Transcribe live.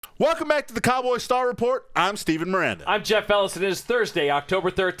Welcome back to the Cowboy Star Report. I'm Steven Miranda. I'm Jeff Ellis. It is Thursday, October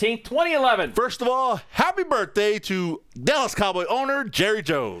 13th, 2011. First of all, happy birthday to Dallas Cowboy owner Jerry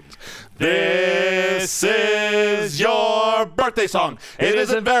Jones. This is your birthday song. It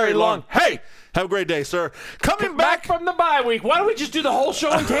isn't very long. Hey, have a great day, sir. Coming Back from the bye week. Why don't we just do the whole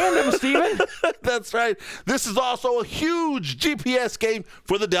show in tandem, Steven? That's right. This is also a huge GPS game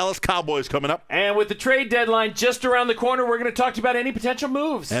for the Dallas Cowboys coming up. And with the trade deadline just around the corner, we're going to talk to you about any potential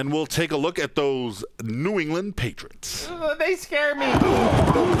moves. And we'll take a look at those New England Patriots. They scare me.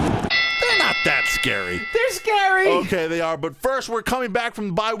 They're not that scary. They're scary. Okay, they are. But first, we're coming back from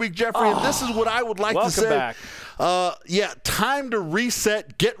the bye week, Jeffrey, and this is what I would like to say. Welcome back. Time to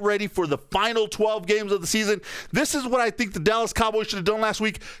reset, get ready for the final 12 games of the season. This is what I think the Dallas Cowboys should have done last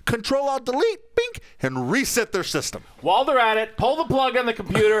week. Control, Alt, Delete, bink, and reset their system. While they're at it, pull the plug on the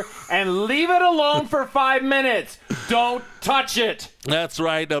computer and leave it alone for 5 minutes. Don't touch it. That's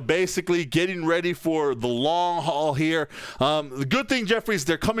right. Basically, getting ready for the long haul here. The good thing, Jeffrey, is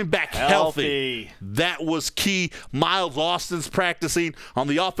they're coming back healthy. That was key. Miles Austin's practicing on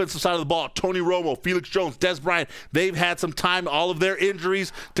the offensive side of the ball. Tony Romo, Felix Jones, Des Bryant, they've had some time, all of their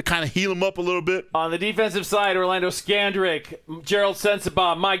injuries, to kind of heal them up a little bit. On the defensive side, Orlando Scandrick, Gerald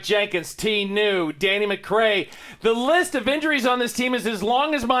Sensabaugh, Mike Jenkins, T. New, Danny McCray. The list of injuries on this team is as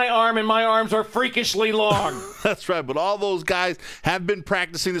long as my arm, and my arms are freakishly long. That's right, but all those guys have been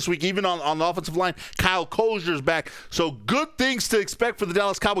practicing this week, even on the offensive line. Kyle Kozier's back, so good things to expect for the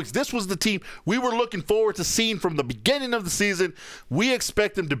Dallas Cowboys. This was the team we were looking forward to seeing from the beginning of the season. We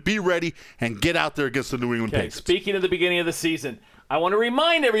expect them to be ready and get out there against the New England Patriots. Speaking of the beginning of the season, I want to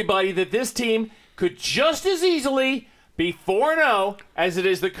remind everybody that this team could just as easily be 4-0 as it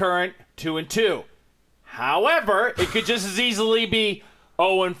is the current 2-2. However, it could just as easily be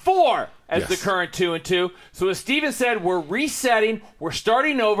 0-4 as the current 2-2. So as Steven said, we're resetting. We're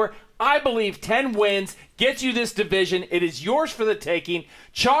starting over. I believe 10 wins gets you this division. It is yours for the taking.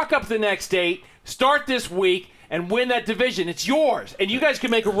 Chalk up the next 8. Start this week and win that division. It's yours. And you guys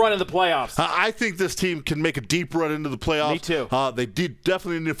can make a run in the playoffs. I think this team can make a deep run into the playoffs. Me too. They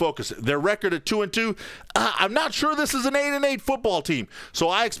definitely need to focus. Their record at 2-2, I'm not sure this is an 8-8 football team. So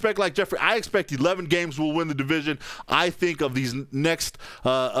I expect, like Jeffrey, 11 games will win the division. I think of these next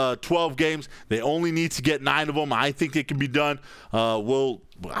 12 games, they only need to get 9 of them. I think it can be done.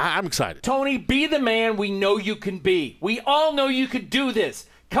 I'm excited. Tony, be the man we know you can be. We all know you could do this.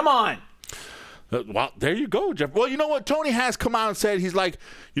 Come on. Well, there you go, Jeff. Well, you know what? Tony has come out and said, he's like,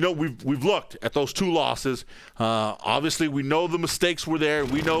 we've looked at those 2 losses. Obviously, we know the mistakes were there.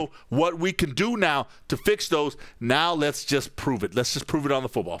 We know what we can do now to fix those. Now let's just prove it. Let's just prove it on the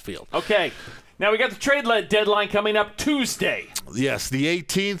football field. Okay. Now we got the trade deadline coming up Tuesday. Yes, the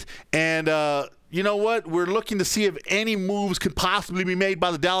 18th. And you know what? We're looking to see if any moves could possibly be made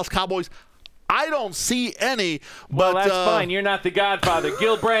by the Dallas Cowboys. I don't see any. Well, that's fine. You're not the Godfather.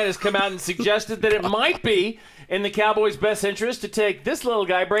 Gil Brandt has come out and suggested that it might be in the Cowboys' best interest to take this little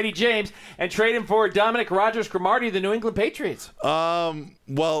guy, Brady James, and trade him for Dominic Rodgers-Cromartie of the New England Patriots.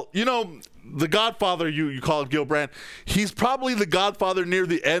 Well, the Godfather, you call it Gil Brandt, he's probably the Godfather near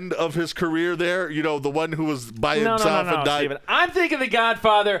the end of his career there, the one who was by himself and died. Steven. I'm thinking the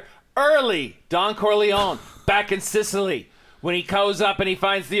Godfather early, Don Corleone, back in Sicily. When he goes up and he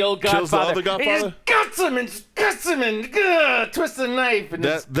finds the old Godfather. Kills the other Godfather? He just cuts him and twists the knife. And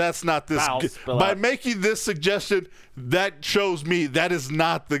that's not this. By making this suggestion, that shows me that is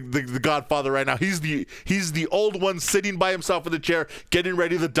not the Godfather right now. He's the old one sitting by himself in the chair, getting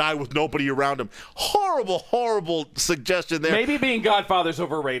ready to die with nobody around him. Horrible, horrible suggestion there. Maybe being Godfather's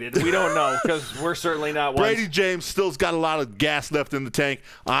overrated. We don't know because we're certainly not one. Brady James still's got a lot of gas left in the tank.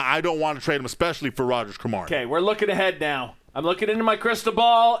 I don't want to trade him, especially for Rodgers-Cromartie. Okay, we're looking ahead now. I'm looking into my crystal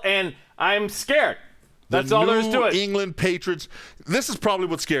ball, and I'm scared. That's all there is to it. New England Patriots, this is probably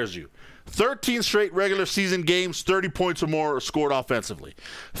what scares you. 13 straight regular season games, 30 points or more scored offensively.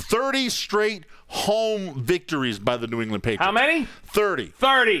 30 straight home victories by the New England Patriots. How many? 30.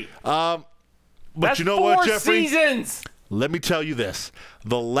 30. But That's you know what, 4 Jeffrey? seasons. Let me tell you this.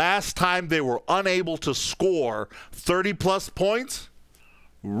 The last time they were unable to score 30-plus points,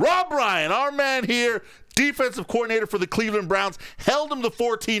 Rob Ryan, our man here, defensive coordinator for the Cleveland Browns, held him to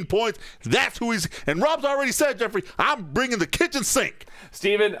 14 points. That's who he's – and Rob's already said, Jeffrey, I'm bringing the kitchen sink.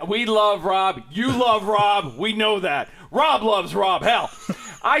 Steven, we love Rob. You love Rob. We know that. Rob loves Rob. Hell,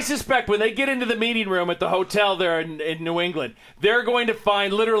 I suspect when they get into the meeting room at the hotel there in New England, they're going to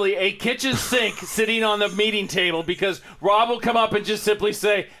find literally a kitchen sink sitting on the meeting table because Rob will come up and just simply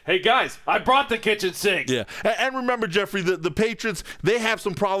say, hey, guys, I brought the kitchen sink. Yeah, and remember, Jeffrey, the Patriots, they have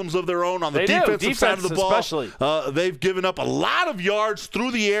some problems of their own on the defensive side of the ball. Especially. They've given up a lot of yards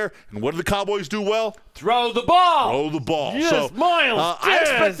through the air, and what do the Cowboys do well? Throw the ball. Throw the ball. Yes, so, Miles. I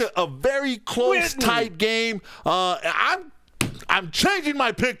expect a very close, tight game. I'm changing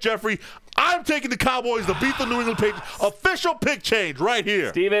my pick, Jeffrey. I'm taking the Cowboys to beat the New England Patriots. Official pick change right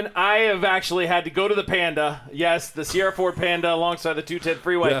here. Steven, I have actually had to go to the Panda. Yes, the Sierra Ford Panda alongside the 210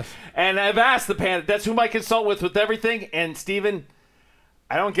 freeway. Yes. And I've asked the Panda. That's whom I consult with everything. And, Steven,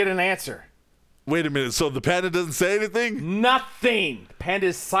 I don't get an answer. Wait a minute. So the Panda doesn't say anything? Nothing. Panda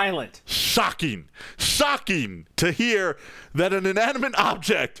is silent. Shocking. Shocking to hear that an inanimate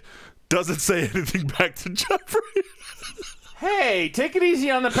object doesn't say anything back to Jeffrey. Hey, take it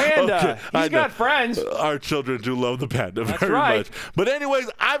easy on the Panda. Okay, He's got friends. Our children do love the Panda very right. much. But anyways,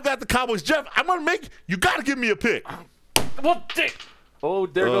 I've got the Cowboys. Jeff, I'm going to you got to give me a pick. Well,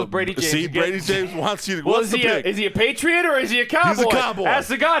 there goes Brady James. See, again. Brady James wants you to. Well, what's the pick? Is he a Patriot or is he a Cowboy? He's a Cowboy. That's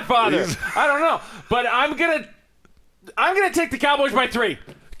the Godfather. I don't know. But I'm gonna take the Cowboys by 3.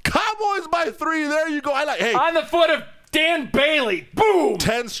 Cowboys by 3. There you go. Hey. On the foot of Dan Bailey. Boom!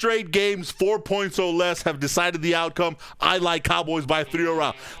 10 straight games, 4 points or less have decided the outcome. I like Cowboys by 3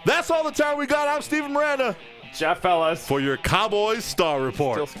 around. That's all the time we got. I'm Steven Miranda. Jeff Ellis. For your Cowboys Star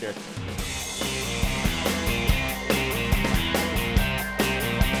Report. Still scared.